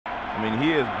I mean,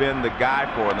 he has been the guy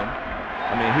for them.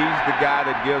 I mean, he's the guy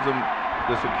that gives them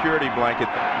the security blanket.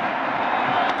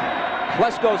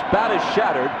 Klesko's bat is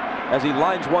shattered as he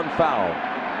lines one foul.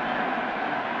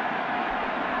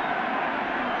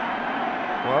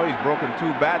 Well, he's broken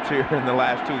 2 bats here in the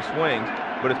last 2 swings,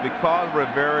 but it's because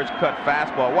Rivera's cut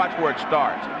fastball. Watch where it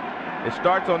starts. It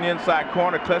starts on the inside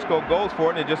corner. Klesko goes for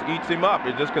it, and it just eats him up.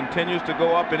 It just continues to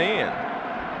go up and in.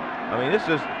 I mean,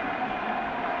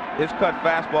 his cut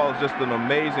fastball is just an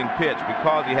amazing pitch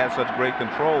because he has such great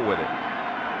control with it.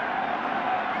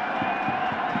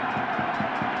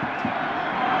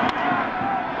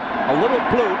 A little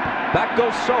bloop. Back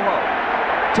goes Soho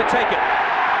to take it.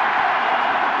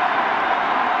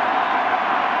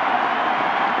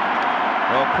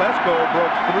 Well, Klesko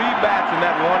broke 3 bats in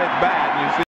that one at bat. You see